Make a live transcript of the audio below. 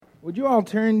Would you all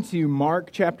turn to Mark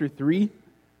chapter 3?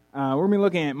 We're going to be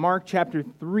looking at Mark chapter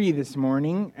 3 this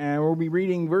morning, and we'll be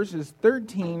reading verses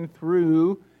 13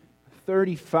 through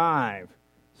 35.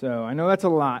 So I know that's a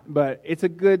lot, but it's a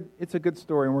good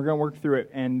story, and we're going to work through it.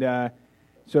 And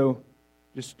so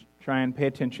just try and pay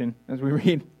attention as we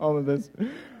read all of this.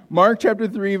 Mark chapter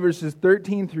 3, verses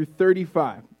 13 through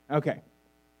 35. Okay.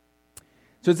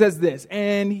 So it says this,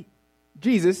 and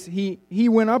Jesus, he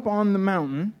went up on the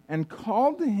mountain and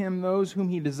called to him those whom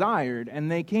he desired,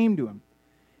 and they came to him.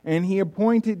 And he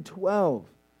appointed 12,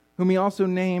 whom he also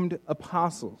named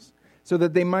apostles, so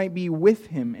that they might be with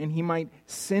him, and he might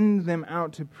send them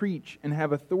out to preach and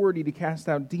have authority to cast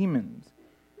out demons.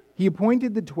 He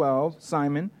appointed the 12,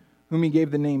 Simon, whom he gave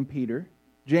the name Peter,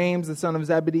 James the son of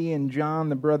Zebedee, and John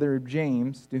the brother of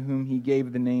James, to whom he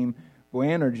gave the name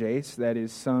Boanerges, that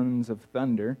is, sons of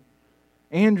thunder,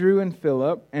 Andrew and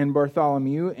Philip, and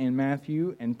Bartholomew, and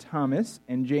Matthew, and Thomas,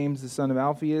 and James the son of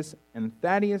Alphaeus, and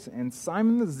Thaddeus, and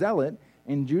Simon the Zealot,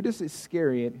 and Judas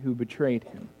Iscariot, who betrayed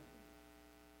him.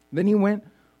 Then he went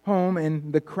home,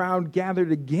 and the crowd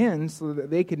gathered again, so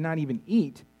that they could not even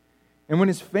eat. And when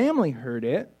his family heard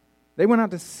it, they went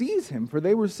out to seize him, for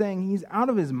they were saying, "He's out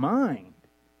of his mind."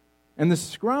 And the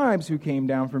scribes who came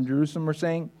down from Jerusalem were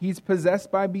saying, "He's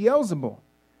possessed by Beelzebul.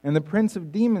 And by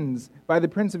the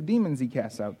prince of demons he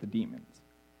casts out the demons."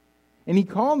 And he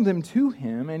called them to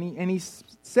him, and he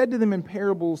said to them in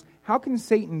parables, "How can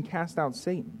Satan cast out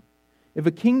Satan? If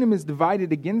a kingdom is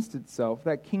divided against itself,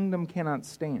 that kingdom cannot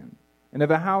stand. And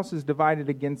if a house is divided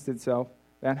against itself,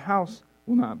 that house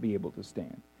will not be able to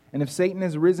stand. And if Satan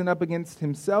has risen up against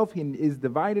himself and is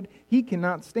divided, he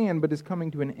cannot stand, but is coming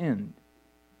to an end.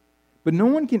 But no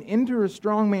one can enter a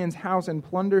strong man's house and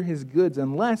plunder his goods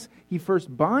unless he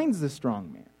first binds the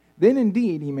strong man. Then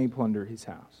indeed he may plunder his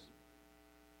house.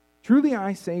 Truly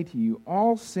I say to you,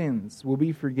 all sins will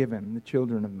be forgiven the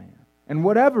children of man, and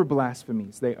whatever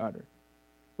blasphemies they utter.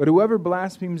 But whoever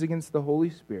blasphemes against the Holy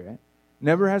Spirit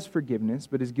never has forgiveness,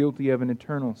 but is guilty of an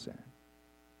eternal sin.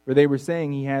 For they were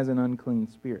saying he has an unclean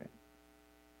spirit.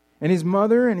 And his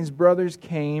mother and his brothers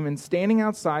came, and standing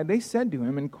outside they said to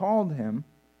him and called him.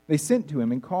 They sent to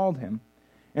him and called him,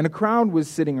 and a crowd was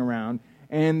sitting around,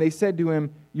 and they said to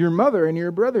him, "Your mother and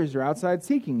your brothers are outside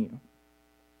seeking you."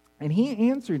 And he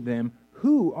answered them,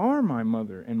 "Who are my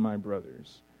mother and my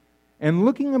brothers?" And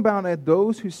looking about at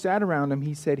those who sat around him,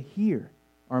 he said, "Here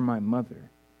are my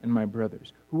mother and my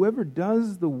brothers. Whoever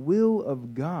does the will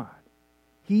of God,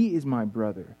 he is my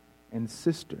brother and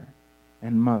sister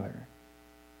and mother."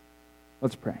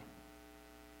 Let's pray.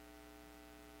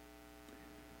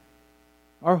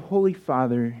 Our Holy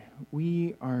Father,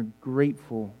 we are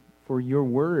grateful for your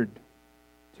word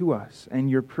to us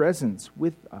and your presence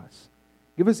with us.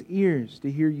 Give us ears to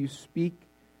hear you speak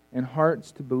and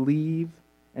hearts to believe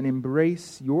and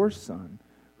embrace your Son,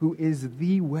 who is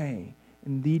the way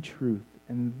and the truth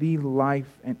and the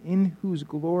life, and in whose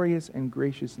glorious and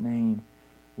gracious name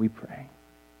we pray.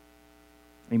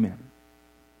 Amen.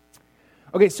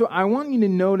 Okay, so I want you to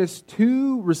notice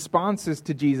two responses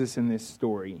to Jesus in this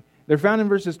story. They're found in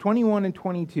verses 21 and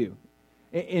 22.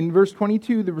 In verse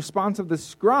 22, the response of the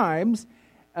scribes,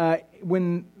 how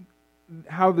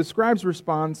the scribes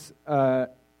respond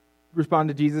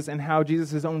to Jesus, and how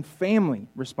Jesus' own family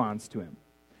responds to him.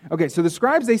 Okay, so the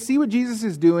scribes, they see what Jesus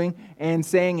is doing and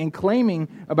saying and claiming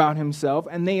about himself,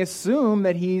 and they assume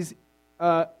that he's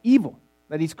evil,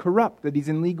 that he's corrupt, that he's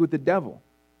in league with the devil.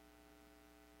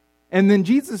 And then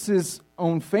Jesus'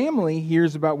 own family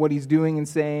hears about what he's doing and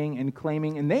saying and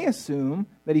claiming, and they assume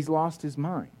that he's lost his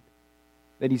mind,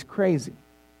 that he's crazy.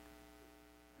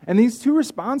 And these two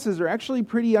responses are actually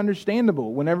pretty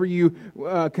understandable whenever you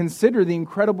consider the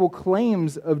incredible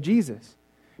claims of Jesus.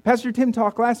 Pastor Tim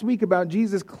talked last week about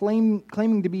Jesus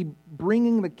claiming to be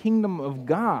bringing the kingdom of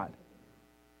God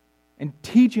and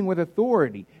teaching with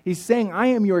authority. He's saying, "I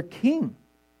am your king."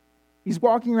 He's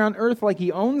walking around earth like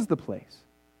he owns the place.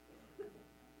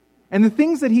 And the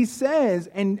things that he says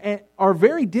and are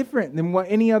very different than what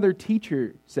any other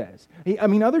teacher says.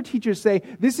 Other teachers say,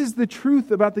 "This is the truth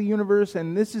about the universe,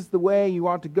 and this is the way you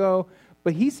ought to go."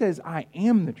 But he says, "I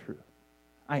am the truth.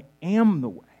 I am the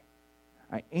way.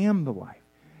 I am the life."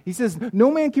 He says,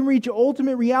 "No man can reach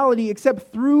ultimate reality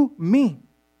except through me."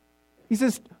 He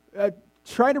says,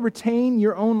 "Try to retain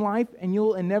your own life, and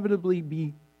you'll inevitably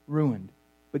be ruined.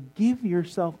 But give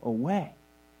yourself away,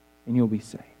 and you'll be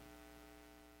saved."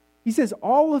 He says,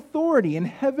 "All authority in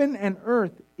heaven and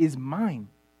earth is mine.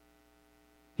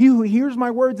 He who hears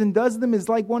my words and does them is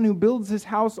like one who builds his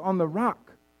house on the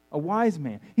rock, a wise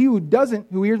man. He who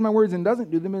hears my words and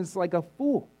doesn't do them is like a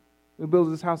fool who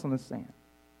builds his house on the sand."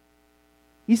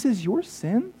 He says, your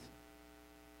sins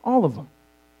All of them.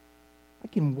 I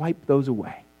can wipe those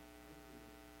away.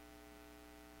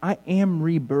 I am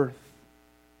rebirth.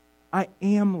 I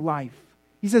am life.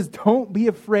 He says, don't be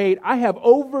afraid. I have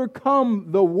overcome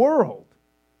the world.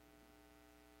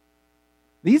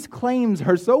 These claims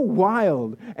are so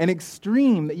wild and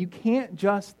extreme that you can't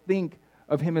just think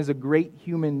of him as a great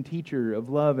human teacher of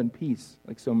love and peace,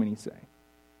 like so many say.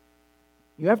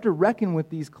 You have to reckon with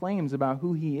these claims about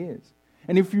who he is.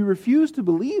 And if you refuse to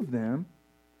believe them,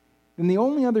 then the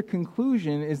only other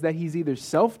conclusion is that he's either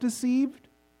self-deceived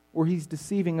or he's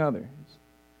deceiving others.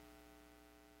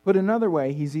 Put another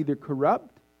way, he's either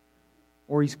corrupt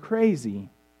or he's crazy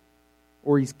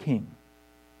or he's king.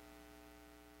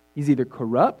 He's either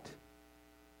corrupt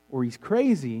or he's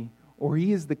crazy or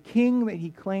he is the king that he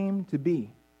claimed to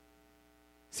be.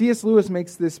 C.S. Lewis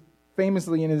makes this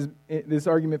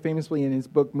argument famously in his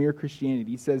book Mere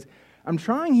Christianity. He says, I'm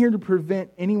trying here to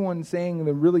prevent anyone saying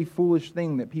the really foolish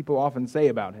thing that people often say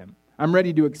about him. I'm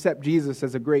ready to accept Jesus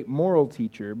as a great moral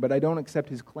teacher, but I don't accept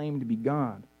his claim to be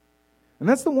God. And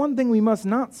that's the one thing we must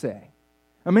not say.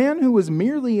 A man who was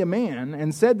merely a man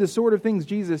and said the sort of things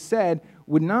Jesus said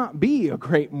would not be a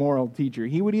great moral teacher.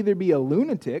 He would either be a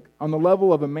lunatic on the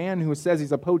level of a man who says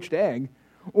he's a poached egg,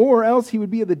 or else he would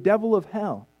be the devil of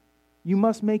hell. You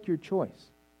must make your choice.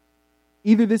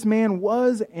 Either this man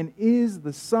was and is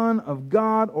the Son of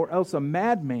God, or else a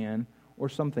madman, or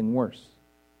something worse.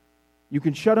 You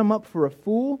can shut him up for a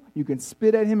fool, you can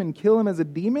spit at him and kill him as a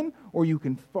demon, or you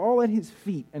can fall at his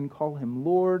feet and call him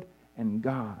Lord and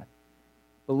God.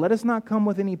 But let us not come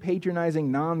with any patronizing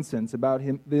nonsense about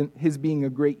his being a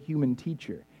great human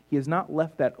teacher. He has not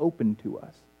left that open to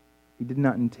us. He did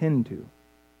not intend to.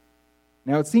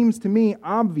 Now it seems to me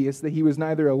obvious that he was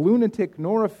neither a lunatic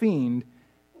nor a fiend,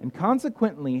 and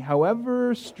consequently,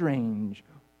 however strange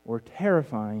or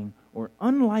terrifying or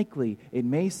unlikely it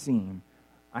may seem,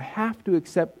 I have to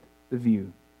accept the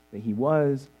view that he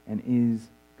was and is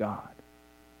God.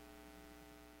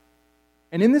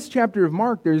 And in this chapter of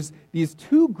Mark, there's these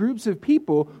two groups of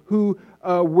people who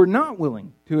were not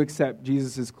willing to accept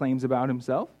Jesus' claims about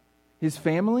himself, his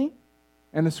family,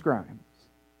 and the scribes.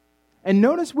 And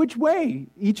notice which way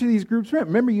each of these groups went.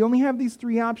 Remember, you only have these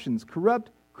three options: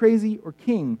 corrupt, crazy, or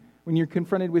king when you're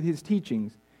confronted with his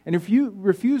teachings. And if you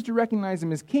refuse to recognize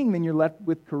him as king, then you're left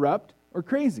with corrupt or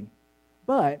crazy.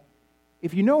 But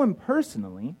if you know him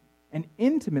personally and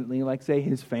intimately, like, say,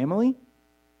 his family,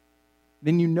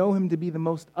 then you know him to be the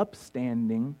most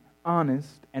upstanding,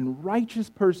 honest, and righteous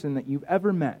person that you've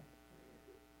ever met.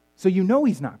 So you know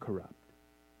he's not corrupt.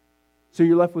 So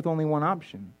you're left with only one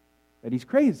option, that he's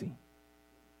crazy.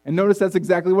 And notice that's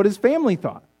exactly what his family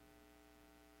thought.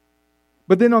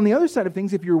 But then on the other side of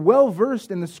things, if you're well-versed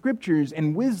in the scriptures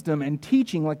and wisdom and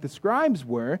teaching like the scribes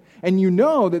were, and you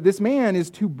know that this man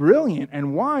is too brilliant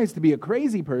and wise to be a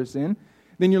crazy person,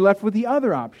 then you're left with the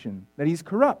other option, that he's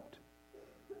corrupt.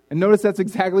 And notice that's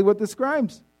exactly what the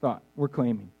scribes were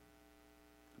claiming.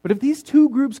 But if these two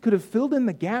groups could have filled in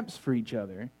the gaps for each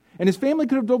other, and his family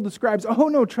could have told the scribes, oh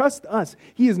no, trust us.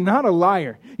 He is not a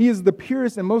liar. He is the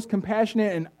purest and most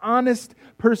compassionate and honest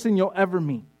person you'll ever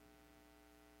meet.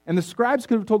 And the scribes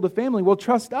could have told the family, well,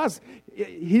 trust us.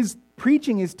 His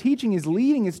preaching, his teaching, his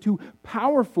leading is too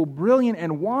powerful, brilliant,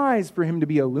 and wise for him to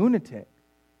be a lunatic.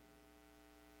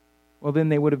 Well, then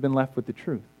they would have been left with the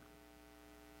truth.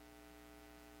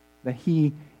 That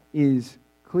he is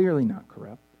clearly not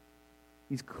corrupt.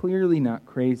 He's clearly not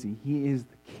crazy. He is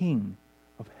the King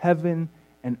of heaven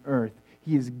and earth.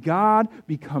 He is God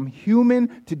become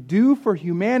human to do for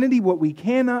humanity what we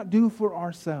cannot do for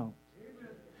ourselves.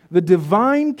 The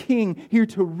divine King here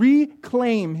to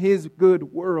reclaim his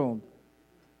good world.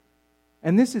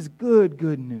 And this is good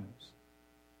news.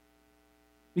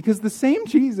 Because the same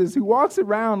Jesus who walks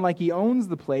around like he owns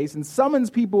the place and summons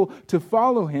people to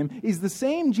follow him is the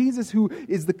same Jesus who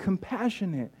is the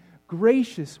compassionate,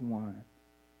 gracious one,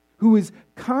 who is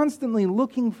constantly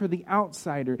looking for the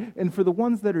outsider and for the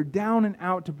ones that are down and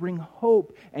out to bring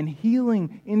hope and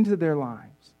healing into their lives.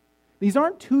 These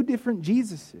aren't two different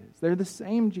Jesuses. They're the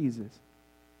same Jesus.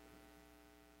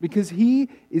 Because he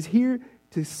is here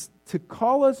to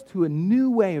call us to a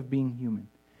new way of being human.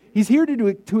 He's here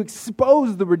to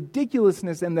expose the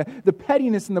ridiculousness and the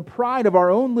pettiness and the pride of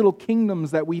our own little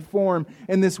kingdoms that we form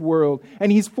in this world.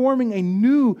 And he's forming a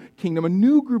new kingdom, a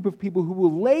new group of people who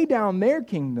will lay down their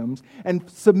kingdoms and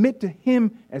submit to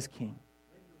him as king.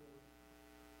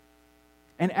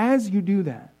 And as you do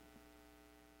that,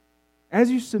 as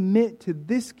you submit to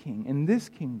this king and this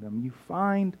kingdom, you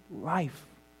find life.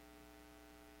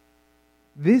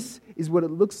 This is what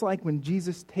it looks like when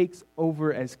Jesus takes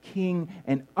over as king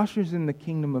and ushers in the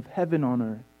kingdom of heaven on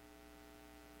earth.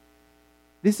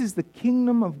 This is the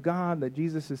kingdom of God that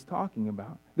Jesus is talking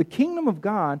about. The kingdom of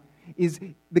God is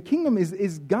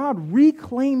God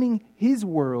reclaiming his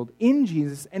world in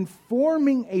Jesus and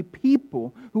forming a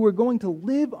people who are going to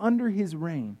live under his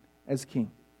reign as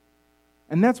king.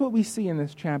 And that's what we see in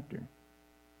this chapter.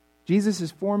 Jesus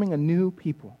is forming a new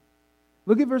people.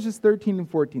 Look at verses 13 and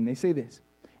 14. They say this,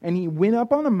 "And he went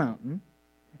up on a mountain,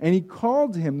 and he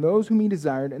called to him those whom he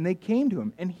desired, and they came to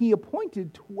him. And he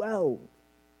appointed 12,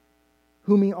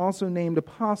 whom he also named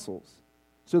apostles,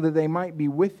 so that they might be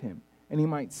with him, and he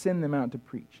might send them out to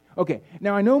preach." Okay,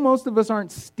 now I know most of us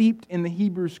aren't steeped in the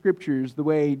Hebrew Scriptures the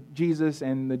way Jesus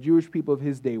and the Jewish people of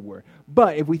his day were.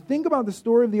 But if we think about the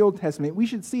story of the Old Testament, we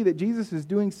should see that Jesus is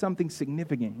doing something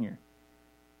significant here.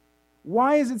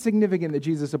 Why is it significant that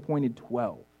Jesus appointed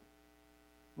 12?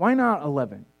 Why not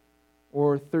 11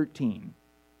 or 13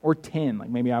 or 10 like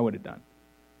maybe I would have done?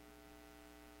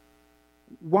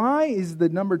 Why is the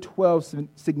number 12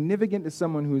 significant to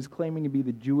someone who is claiming to be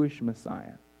the Jewish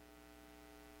Messiah?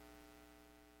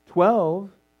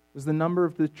 12 was the number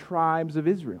of the tribes of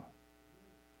Israel.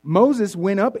 Moses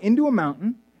went up into a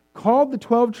mountain, called the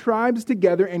 12 tribes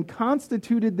together, and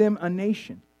constituted them a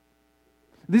nation.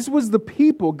 This was the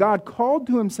people God called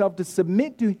to himself to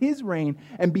submit to his reign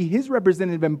and be his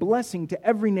representative and blessing to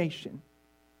every nation.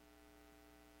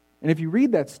 And if you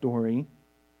read that story,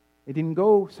 it didn't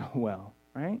go so well,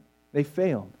 right? They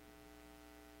failed.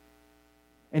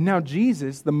 And now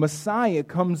Jesus, the Messiah,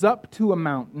 comes up to a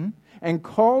mountain and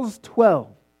calls 12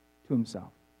 to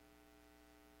himself.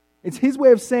 It's his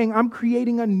way of saying, I'm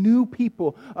creating a new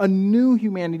people, a new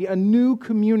humanity, a new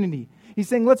community. He's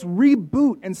saying, let's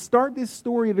reboot and start this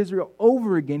story of Israel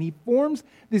over again. He forms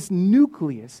this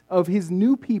nucleus of his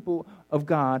new people of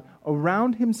God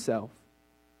around himself.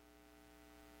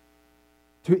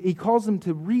 He calls them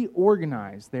to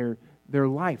reorganize their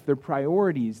life, their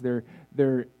priorities,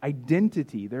 their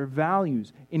identity, their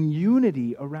values in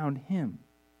unity around him.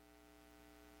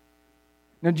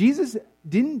 Now, Jesus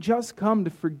didn't just come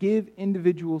to forgive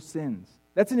individual sins.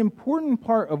 That's an important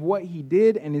part of what he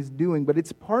did and is doing, but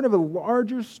it's part of a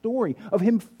larger story of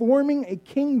him forming a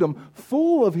kingdom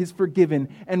full of his forgiven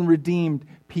and redeemed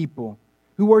people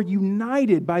who are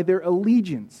united by their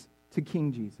allegiance to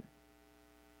King Jesus.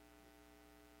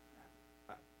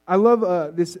 I love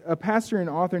a pastor and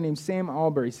author named Sam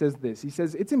Allberry says this. He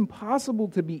says, it's impossible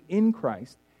to be in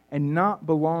Christ and not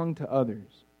belong to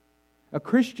others. A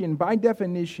Christian, by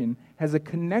definition, has a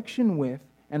connection with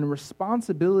and a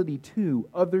responsibility to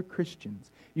other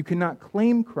Christians. You cannot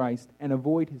claim Christ and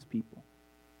avoid his people.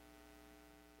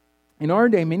 In our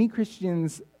day, many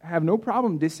Christians have no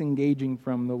problem disengaging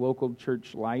from the local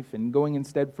church life and going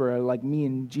instead for a like me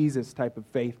and Jesus type of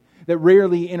faith that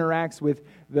rarely interacts with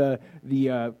the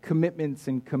commitments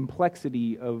and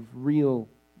complexity of real,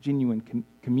 genuine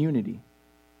community.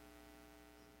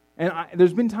 And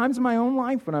there's been times in my own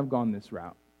life when I've gone this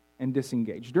route and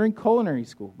disengaged. During culinary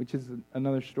school, which is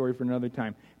another story for another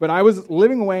time. But I was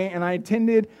living away and I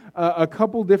attended a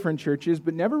couple different churches,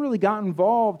 but never really got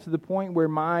involved to the point where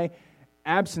my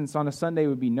absence on a Sunday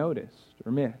would be noticed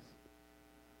or missed.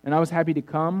 And I was happy to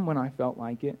come when I felt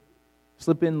like it,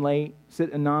 slip in late,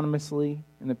 sit anonymously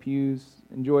in the pews,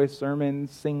 enjoy a sermon,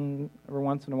 sing every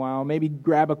once in a while, maybe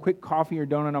grab a quick coffee or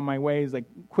donut on my way as I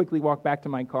quickly walk back to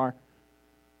my car.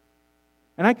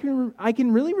 And I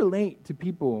can really relate to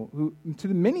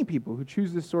the many people who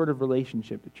choose this sort of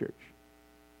relationship to church.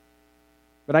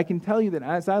 But I can tell you that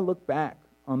as I look back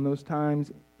on those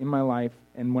times in my life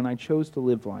and when I chose to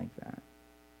live like that,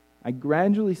 I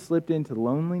gradually slipped into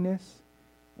loneliness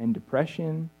and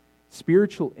depression,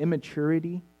 spiritual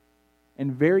immaturity,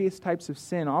 and various types of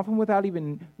sin, often without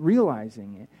even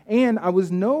realizing it. And I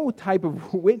was no type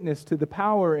of witness to the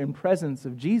power and presence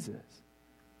of Jesus.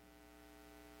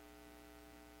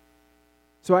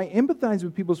 So I empathize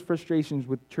with people's frustrations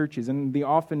with churches and the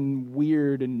often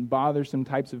weird and bothersome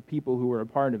types of people who are a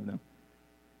part of them.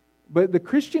 But the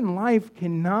Christian life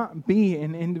cannot be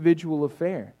an individual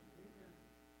affair.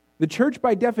 The church,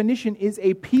 by definition, is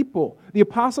a people. The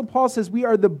Apostle Paul says we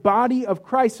are the body of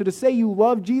Christ. So to say you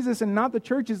love Jesus and not the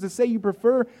church is to say you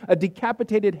prefer a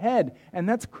decapitated head. And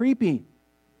that's creepy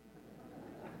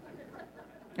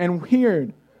and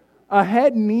weird. A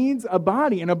head needs a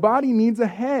body, and a body needs a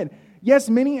head.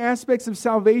 Yes, many aspects of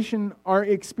salvation are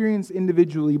experienced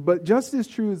individually, but just as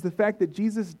true is the fact that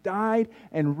Jesus died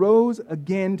and rose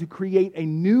again to create a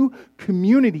new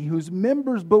community whose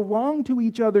members belong to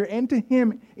each other and to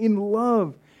Him in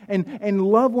love, and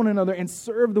love one another and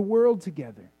serve the world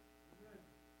together.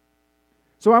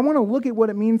 So I want to look at what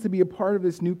it means to be a part of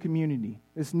this new community,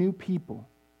 this new people.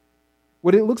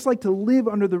 what it looks like to live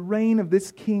under the reign of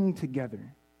this king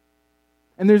together.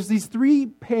 And there's these three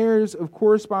pairs of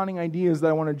corresponding ideas that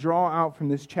I want to draw out from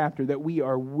this chapter: that we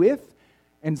are with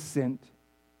and sent,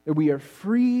 that we are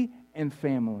free and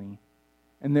family,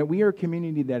 and that we are a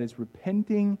community that is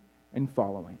repenting and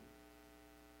following.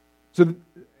 So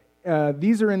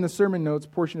these are in the sermon notes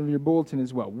portion of your bulletin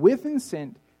as well. With and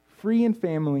sent, free and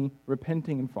family,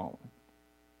 repenting and following.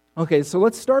 Okay, so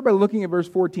let's start by looking at verse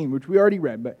 14, which we already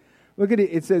read, but look at it.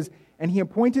 It says, "And he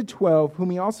appointed 12,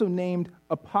 whom he also named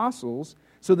apostles,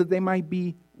 so that they might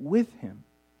be with him,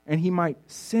 and he might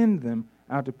send them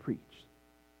out to preach."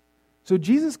 So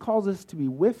Jesus calls us to be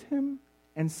with him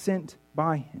and sent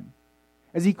by him.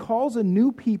 As he calls a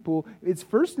new people, it's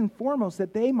first and foremost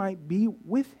that they might be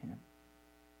with him,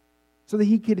 so that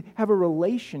he could have a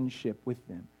relationship with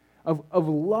them of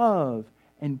love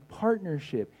and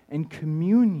partnership and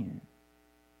communion.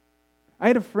 I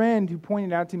had a friend who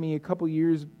pointed out to me a couple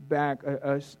years back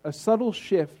a subtle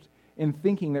shift in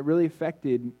thinking that really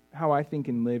affected how I think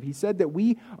and live. He said that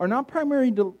we are not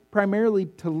primarily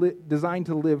designed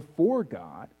to live for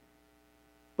God,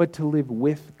 but to live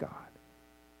with God.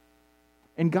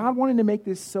 And God wanted to make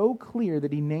this so clear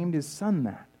that he named his son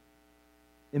that.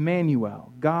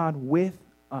 Emmanuel, God with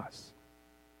us.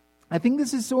 I think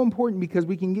this is so important because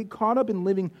we can get caught up in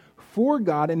living for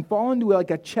God and fall into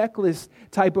like a checklist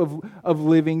type of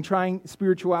living, trying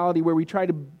spirituality where we try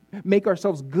to make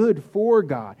ourselves good for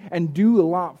God and do a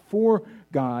lot for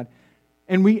God.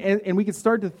 And we can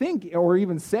start to think or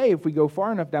even say, if we go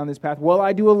far enough down this path, well,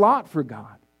 I do a lot for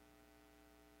God.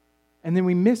 And then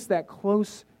we miss that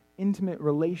close, intimate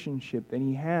relationship that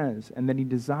he has and that he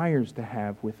desires to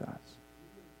have with us,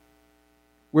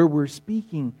 where we're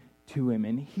speaking to him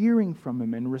and hearing from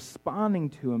him and responding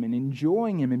to him and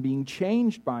enjoying him and being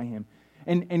changed by him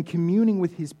and communing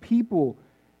with his people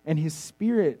and his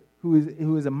Spirit who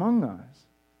is among us.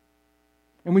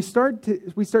 And we start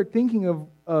thinking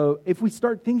of if we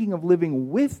start thinking of living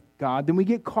with God, then we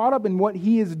get caught up in what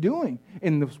he is doing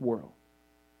in this world.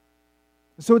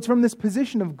 So it's from this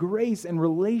position of grace and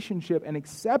relationship and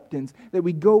acceptance that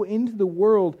we go into the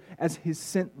world as his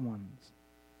sent ones.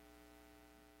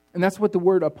 And that's what the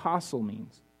word apostle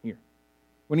means here.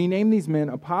 When he named these men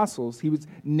apostles, he was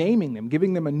naming them,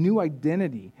 giving them a new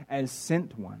identity as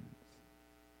sent ones.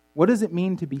 What does it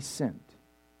mean to be sent?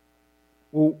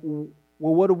 Well,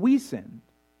 what do we send?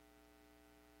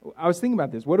 I was thinking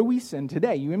about this. What do we send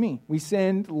today, you and me? We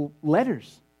send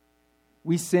letters.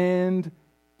 We send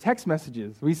text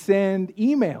messages. We send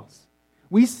emails.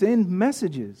 We send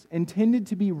messages intended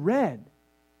to be read.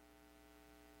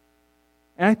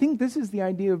 And I think this is the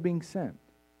idea of being sent.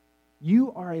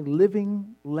 You are a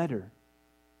living letter.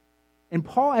 And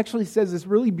Paul actually says this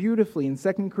really beautifully in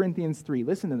 2 Corinthians 3.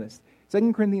 Listen to this.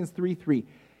 2 Corinthians 3:3.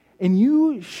 "And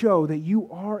you show that you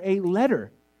are a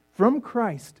letter from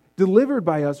Christ, delivered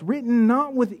by us, written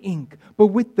not with ink, but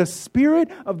with the Spirit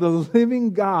of the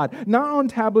living God, not on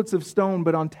tablets of stone,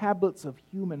 but on tablets of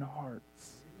human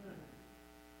hearts."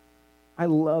 I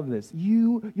love this.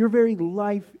 Your very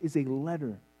life is a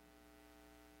letter.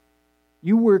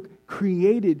 You were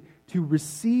created to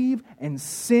receive and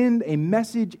send a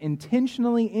message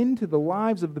intentionally into the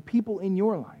lives of the people in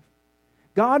your life.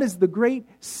 God is the great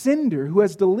sender who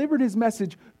has delivered his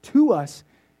message to us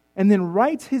and then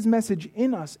writes his message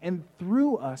in us and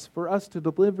through us for us to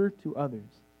deliver to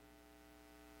others.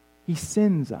 He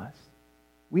sends us.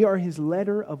 We are his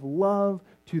letter of love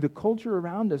to the culture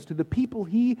around us, to the people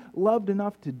he loved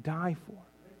enough to die for.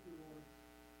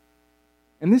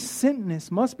 And this sentness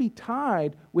must be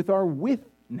tied with our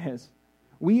witness.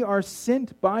 We are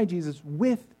sent by Jesus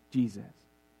with Jesus.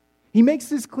 He makes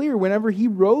this clear whenever he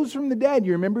rose from the dead,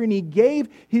 you remember, and he gave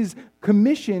his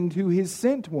commission to his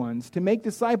sent ones to make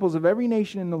disciples of every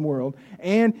nation in the world.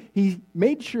 And he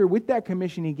made sure with that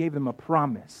commission he gave them a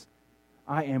promise.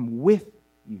 I am with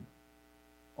you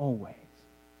always.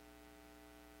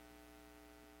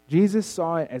 Jesus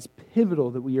saw it as pivotal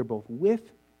that we are both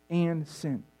with and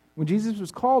sent. When Jesus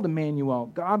was called Emmanuel,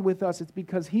 God with us, it's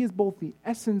because he is both the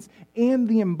essence and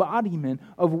the embodiment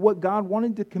of what God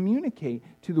wanted to communicate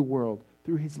to the world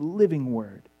through his living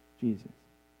word, Jesus.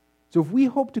 So if we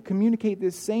hope to communicate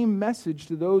this same message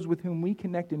to those with whom we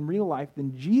connect in real life,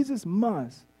 then Jesus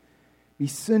must be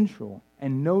central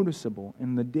and noticeable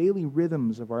in the daily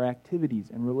rhythms of our activities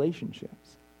and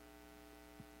relationships.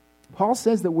 Paul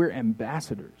says that we're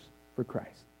ambassadors for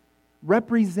Christ,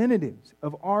 representatives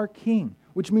of our King,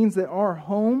 which means that our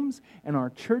homes and our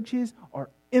churches are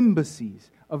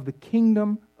embassies of the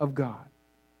kingdom of God.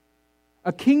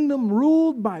 A kingdom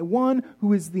ruled by one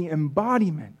who is the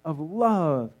embodiment of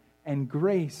love and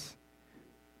grace.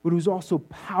 but who's also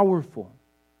powerful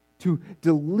to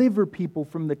deliver people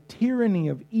from the tyranny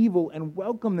of evil and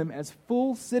welcome them as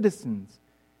full citizens,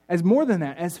 as more than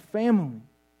that, as family.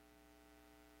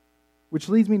 Which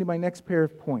leads me to my next pair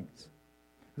of points,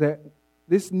 that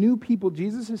this new people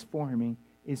Jesus is forming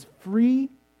is free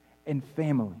and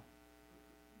family.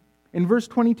 In verse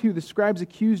 22, the scribes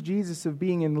accuse Jesus of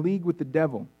being in league with the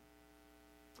devil,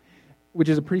 which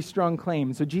is a pretty strong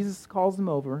claim. So Jesus calls them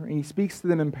over and he speaks to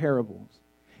them in parables.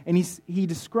 And he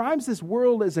describes this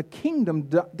world as a kingdom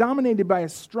dominated by a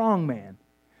strong man,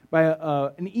 by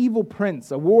an evil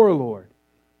prince, a warlord.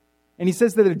 And he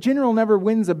says that a general never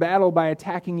wins a battle by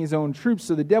attacking his own troops,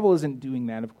 so the devil isn't doing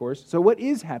that, of course. So what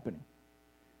is happening?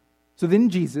 So then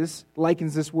Jesus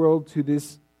likens this world to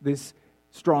this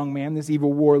strong man, this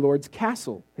evil warlord's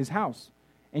castle, his house.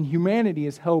 And humanity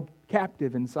is held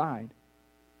captive inside.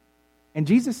 And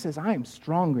Jesus says, I am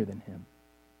stronger than him.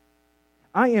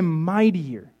 I am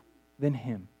mightier than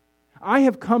him. I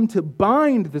have come to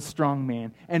bind the strong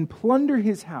man and plunder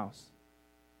his house.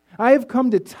 I have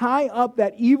come to tie up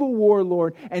that evil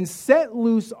warlord and set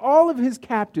loose all of his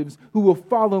captives who will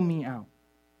follow me out.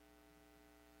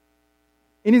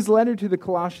 In his letter to the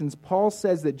Colossians, Paul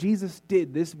says that Jesus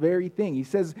did this very thing. He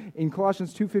says in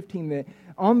Colossians 2:15 that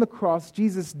on the cross,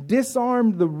 Jesus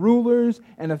disarmed the rulers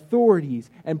and authorities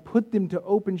and put them to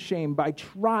open shame by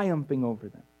triumphing over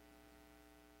them.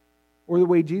 Or the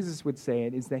way Jesus would say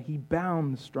it is that he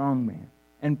bound the strong man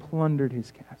and plundered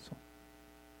his castle.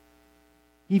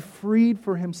 He freed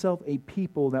for himself a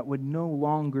people that would no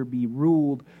longer be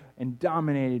ruled and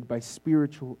dominated by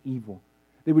spiritual evil.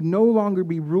 They would no longer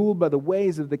be ruled by the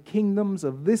ways of the kingdoms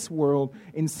of this world,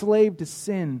 enslaved to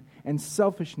sin and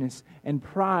selfishness and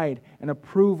pride and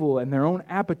approval and their own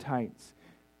appetites.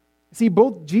 See,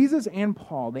 both Jesus and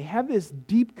Paul, they have this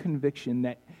deep conviction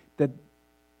that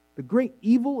the great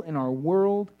evil in our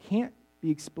world can't be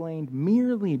explained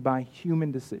merely by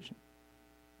human decision.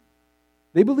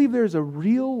 They believe there's a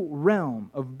real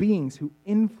realm of beings who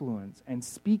influence and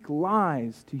speak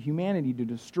lies to humanity to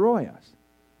destroy us.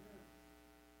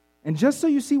 And just so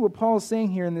you see what Paul is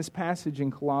saying here in this passage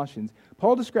in Colossians,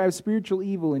 Paul describes spiritual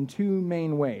evil in two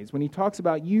main ways. When he talks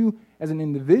about you as an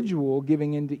individual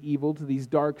giving into evil to these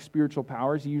dark spiritual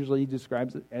powers, he usually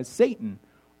describes it as Satan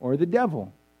or the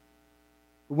devil.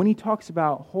 But when he talks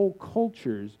about whole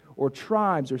cultures or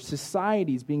tribes or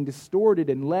societies being distorted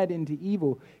and led into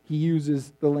evil, he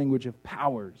uses the language of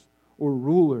powers or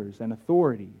rulers and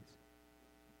authorities.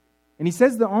 And he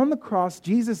says that on the cross,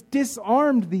 Jesus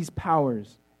disarmed these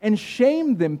powers and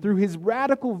shamed them through his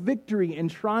radical victory and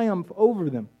triumph over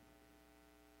them.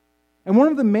 And one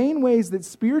of the main ways that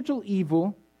spiritual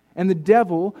evil and the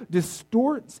devil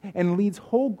distorts and leads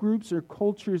whole groups or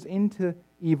cultures into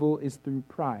evil is through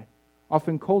pride.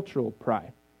 Often cultural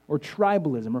pride, or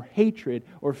tribalism, or hatred,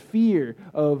 or fear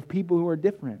of people who are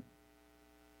different.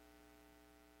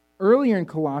 Earlier in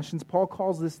Colossians, Paul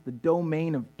calls this the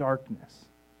domain of darkness.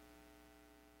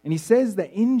 And he says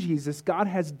that in Jesus, God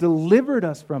has delivered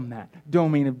us from that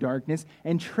domain of darkness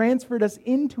and transferred us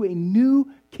into a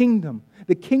new kingdom,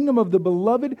 the kingdom of the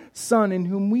beloved Son in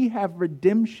whom we have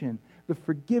redemption, the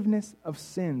forgiveness of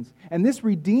sins. And this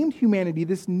redeemed humanity,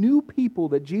 this new people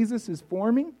that Jesus is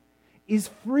forming, is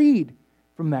freed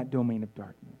from that domain of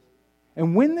darkness.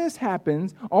 And when this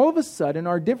happens, all of a sudden,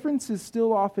 our differences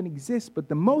still often exist, but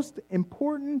the most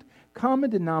important common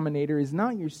denominator is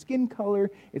not your skin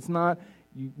color, it's not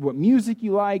what music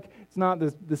you like, it's not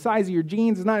the size of your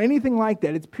jeans, it's not anything like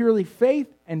that. It's purely faith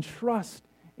and trust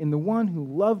in the one who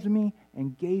loved me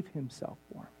and gave himself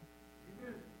for me.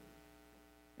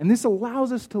 And this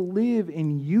allows us to live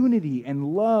in unity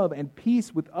and love and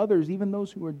peace with others, even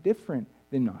those who are different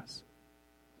than us.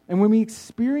 And when we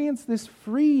experience this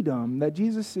freedom that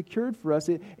Jesus secured for us,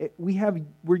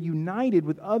 we're united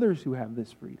with others who have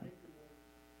this freedom.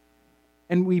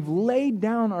 And we've laid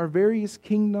down our various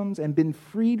kingdoms and been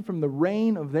freed from the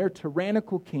reign of their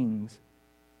tyrannical kings.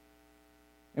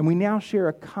 And we now share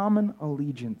a common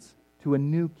allegiance to a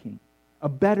new king, a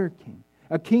better king,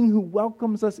 a king who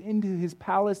welcomes us into his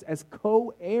palace as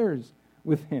co-heirs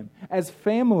with him, as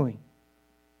family.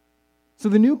 So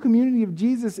the new community of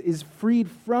Jesus is freed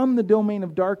from the domain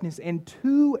of darkness and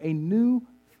to a new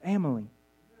family.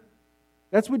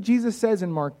 That's what Jesus says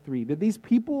in Mark 3, that these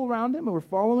people around him who are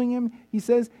following him, he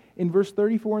says in verse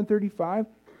 34 and 35,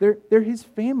 they're his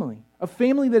family, a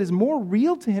family that is more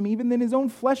real to him even than his own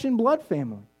flesh and blood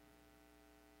family.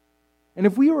 And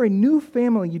if we are a new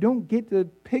family, you don't get to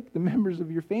pick the members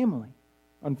of your family,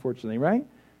 unfortunately, right?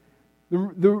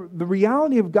 The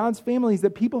reality of God's family is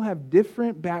that people have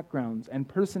different backgrounds and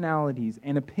personalities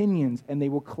and opinions, and they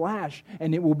will clash,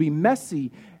 and it will be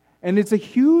messy. And it's a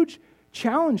huge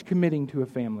challenge committing to a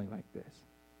family like this.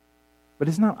 But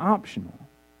it's not optional.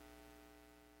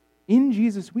 In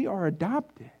Jesus, we are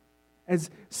adopted as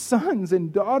sons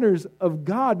and daughters of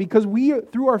God because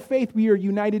through our faith, we are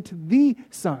united to the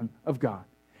Son of God.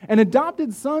 And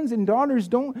adopted sons and daughters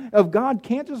of God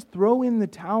can't just throw in the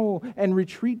towel and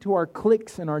retreat to our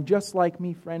cliques and our just like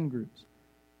me friend groups.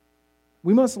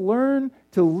 We must learn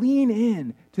to lean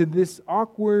in to this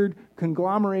awkward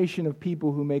conglomeration of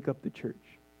people who make up the church.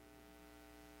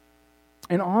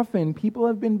 And often people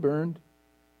have been burned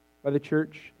by the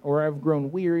church or have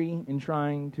grown weary in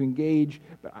trying to engage.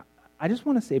 But I just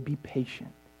want to say, be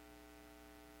patient.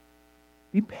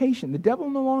 Be patient. The devil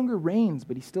no longer reigns,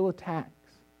 but he still attacks.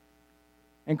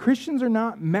 And Christians are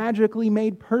not magically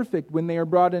made perfect when they are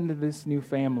brought into this new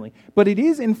family. But it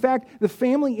is, in fact, the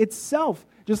family itself,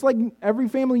 just like every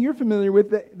family you're familiar with,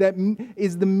 that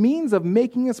is the means of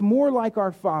making us more like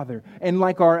our Father and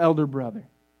like our elder brother.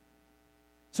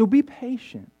 So be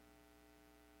patient.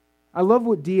 I love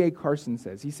what D.A. Carson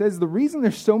says. He says the reason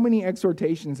there's so many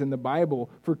exhortations in the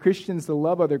Bible for Christians to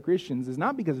love other Christians is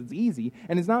not because it's easy,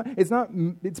 and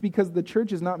it's because the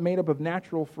church is not made up of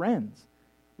natural friends,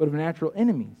 but of natural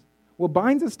enemies. What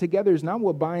binds us together is not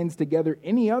what binds together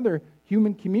any other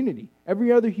human community.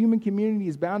 Every other human community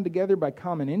is bound together by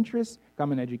common interests,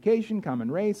 common education, common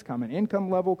race, common income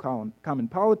level, common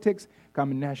politics,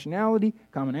 common nationality,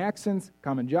 common accents,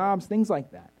 common jobs, things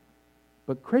like that.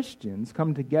 But Christians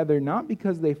come together not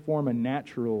because they form a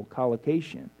natural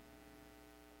collocation,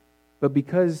 but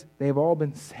because they've all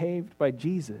been saved by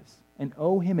Jesus and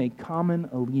owe him a common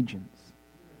allegiance.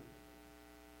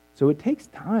 So it takes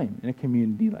time in a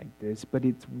community like this,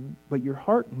 but your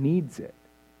heart needs it.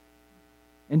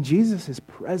 And Jesus is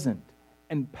present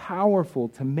and powerful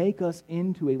to make us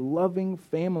into a loving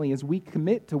family as we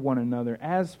commit to one another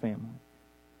as family.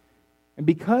 And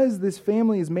because this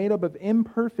family is made up of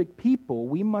imperfect people,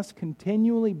 we must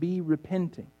continually be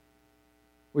repenting.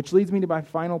 Which leads me to my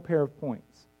final pair of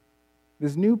points.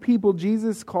 This new people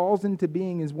Jesus calls into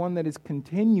being is one that is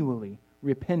continually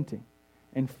repenting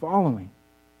and following.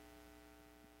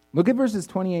 Look at verses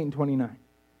 28 and 29.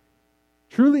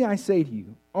 Truly I say to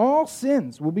you, all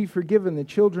sins will be forgiven the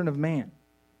children of man,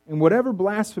 and whatever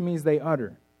blasphemies they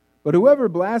utter. But whoever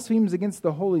blasphemes against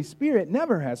the Holy Spirit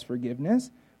never has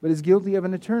forgiveness, but is guilty of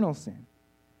an eternal sin.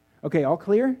 Okay, all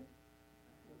clear?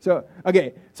 So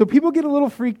people get a little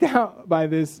freaked out by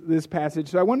this passage,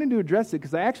 so I wanted to address it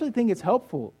because I actually think it's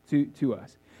helpful to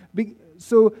us.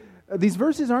 These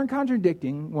verses aren't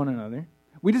contradicting one another.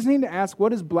 We just need to ask, what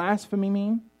does blasphemy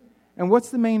mean? And what's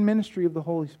the main ministry of the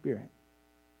Holy Spirit?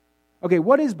 Okay,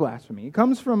 what is blasphemy? It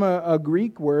comes from a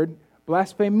Greek word,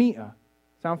 blasphemia.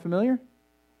 Sound familiar?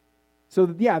 So,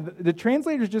 the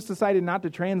translators just decided not to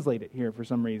translate it here for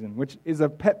some reason, which is a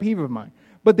pet peeve of mine.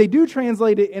 But they do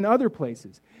translate it in other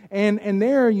places. And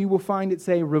there you will find it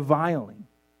say reviling,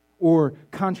 or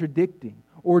contradicting,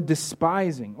 or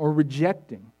despising, or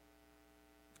rejecting.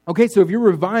 Okay, so if you're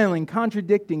reviling,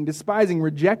 contradicting, despising,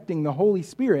 rejecting the Holy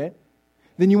Spirit,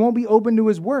 then you won't be open to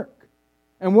his work.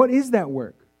 And what is that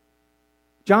work?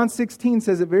 John 16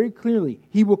 says it very clearly.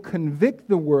 He will convict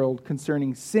the world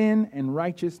concerning sin and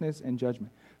righteousness and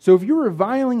judgment. So if you're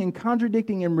reviling and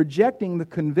contradicting and rejecting the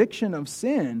conviction of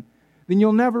sin, then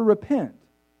you'll never repent.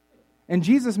 And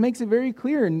Jesus makes it very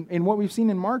clear in what we've seen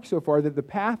in Mark so far that the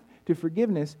path to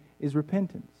forgiveness is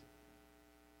repentance.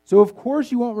 So of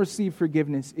course you won't receive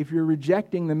forgiveness if you're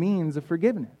rejecting the means of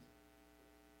forgiveness.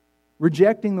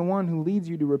 Rejecting the one who leads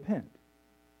you to repent.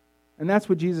 And that's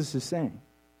what Jesus is saying.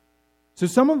 So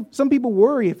some people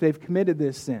worry if they've committed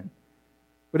this sin.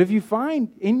 But if you find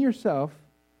in yourself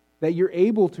that you're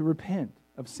able to repent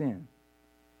of sin,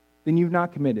 then you've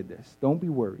not committed this. Don't be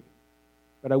worried.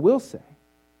 But I will say,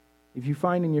 if you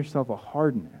find in yourself a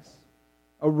hardness,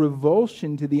 a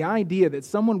revulsion to the idea that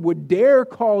someone would dare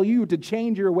call you to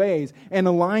change your ways and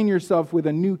align yourself with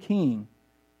a new king,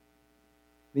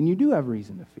 then you do have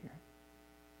reason to fear.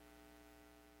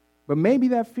 But maybe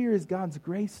that fear is God's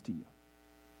grace to you.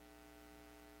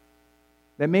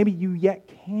 That maybe you yet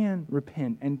can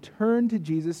repent and turn to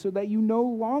Jesus so that you no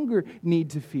longer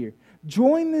need to fear.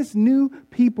 Join this new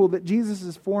people that Jesus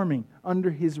is forming under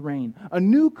his reign. A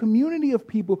new community of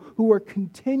people who are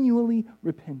continually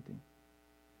repenting.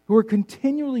 Who are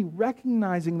continually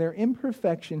recognizing their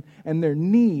imperfection and their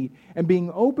need and being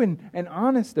open and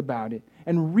honest about it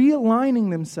and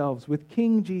realigning themselves with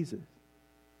King Jesus.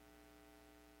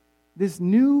 This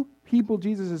new people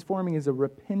Jesus is forming is a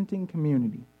repenting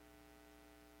community.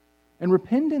 And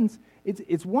repentance,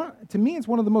 it's one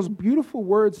of the most beautiful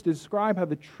words to describe how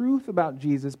the truth about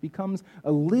Jesus becomes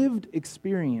a lived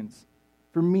experience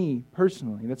for me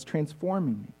personally that's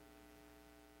transforming me.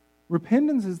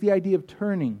 Repentance is the idea of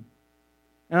turning.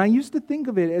 And I used to think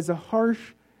of it as a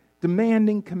harsh,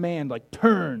 demanding command, like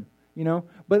turn,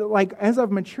 But like as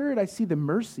I've matured, I see the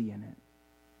mercy in it.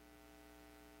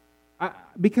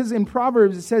 Because in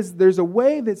Proverbs it says there's a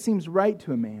way that seems right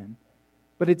to a man,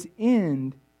 but its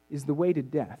end is the way to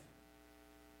death.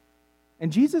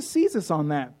 And Jesus sees us on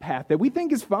that path that we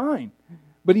think is fine,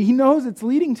 but he knows it's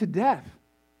leading to death.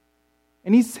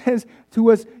 And he says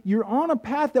to us, you're on a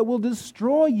path that will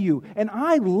destroy you, and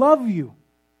I love you.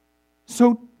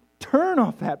 So turn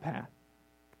off that path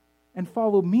and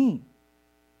follow me.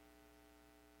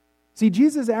 See,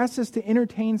 Jesus asks us to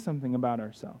entertain something about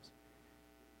ourselves.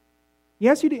 He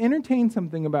asks you to entertain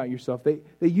something about yourself, that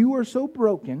you are so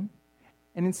broken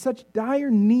and in such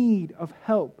dire need of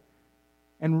help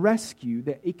and rescue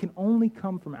that it can only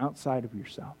come from outside of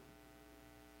yourself.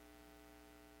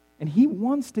 And he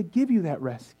wants to give you that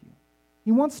rescue.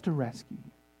 He wants to rescue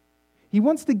you. He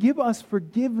wants to give us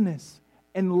forgiveness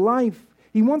and life.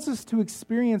 He wants us to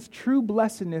experience true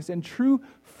blessedness and true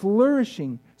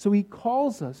flourishing. So he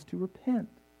calls us to repent,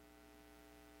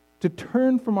 to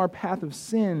turn from our path of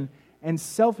sin and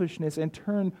selfishness and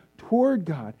turn toward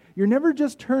God. You're never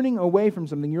just turning away from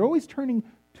something. You're always turning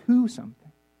to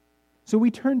something. So we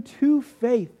turn to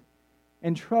faith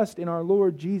and trust in our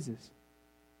Lord Jesus.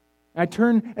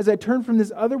 As I turn from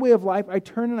this other way of life, I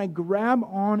turn and I grab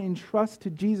on in trust to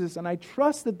Jesus, and I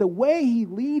trust that the way he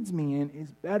leads me in is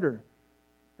better.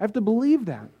 I have to believe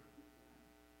that.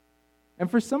 And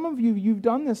for some of you, you've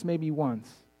done this maybe once,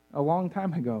 a long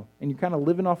time ago, and you're kind of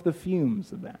living off the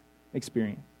fumes of that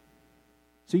experience.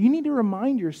 So you need to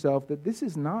remind yourself that this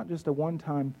is not just a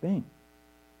one-time thing.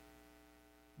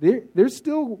 There's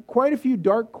still quite a few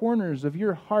dark corners of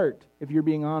your heart if you're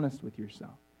being honest with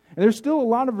yourself. And there's still a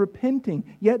lot of repenting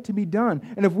yet to be done.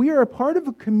 And if we are a part of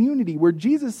a community where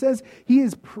Jesus says he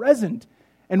is present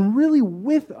and really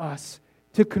with us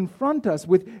to confront us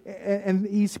with, and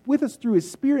he's with us through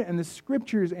his Spirit and the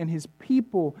Scriptures and his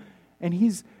people, and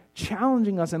he's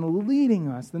challenging us and leading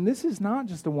us, then this is not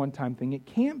just a one-time thing. It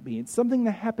can't be. It's something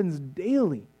that happens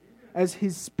daily as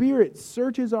his Spirit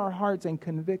searches our hearts and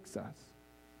convicts us.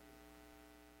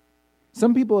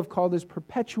 Some people have called this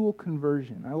perpetual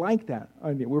conversion. I like that.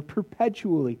 We're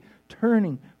perpetually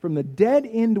turning from the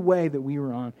dead-end way that we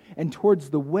were on and towards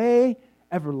the way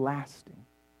everlasting,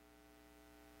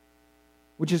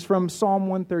 which is from Psalm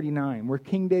 139, where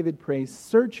King David prays,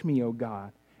 "Search me, O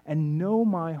God, and know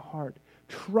my heart.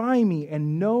 Try me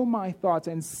and know my thoughts,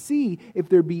 and see if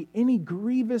there be any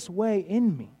grievous way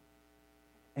in me,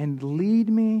 and lead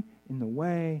me in the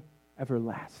way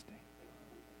everlasting."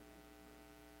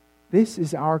 This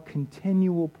is our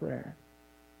continual prayer.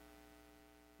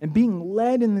 And being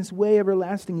led in this way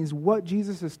everlasting is what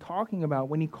Jesus is talking about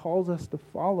when he calls us to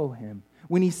follow him.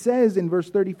 When he says in verse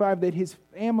 35 that his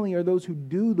family are those who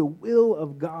do the will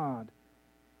of God.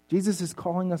 Jesus is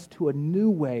calling us to a new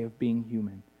way of being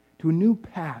human, to a new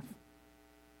path.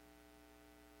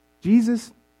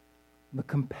 Jesus, the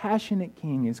compassionate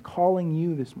King, is calling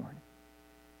you this morning.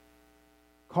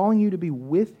 Calling you to be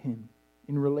with him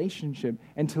in relationship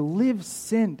and to live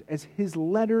sent as his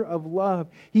letter of love.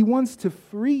 He wants to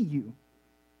free you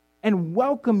and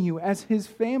welcome you as his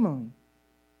family.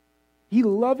 He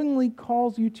lovingly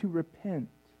calls you to repent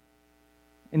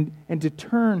and to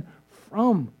turn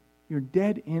from your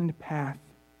dead-end path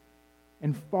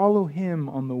and follow him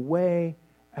on the way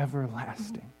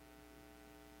everlasting.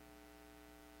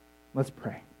 Let's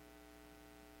pray.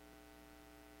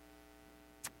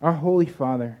 Our Holy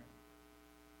Father,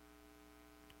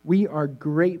 we are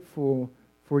grateful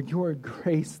for your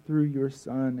grace through your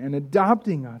Son and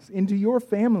adopting us into your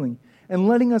family and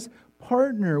letting us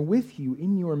partner with you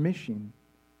in your mission.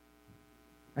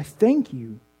 I thank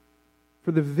you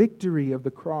for the victory of the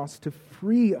cross to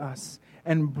free us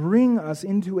and bring us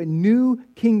into a new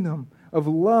kingdom of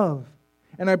love.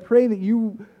 And I pray that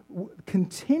you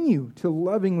continue to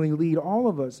lovingly lead all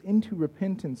of us into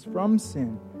repentance from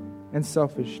sin and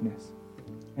selfishness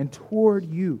and toward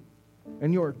you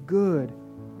and your good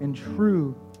and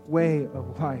true way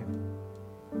of life.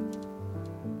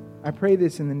 I pray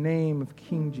this in the name of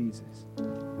King Jesus.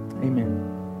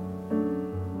 Amen.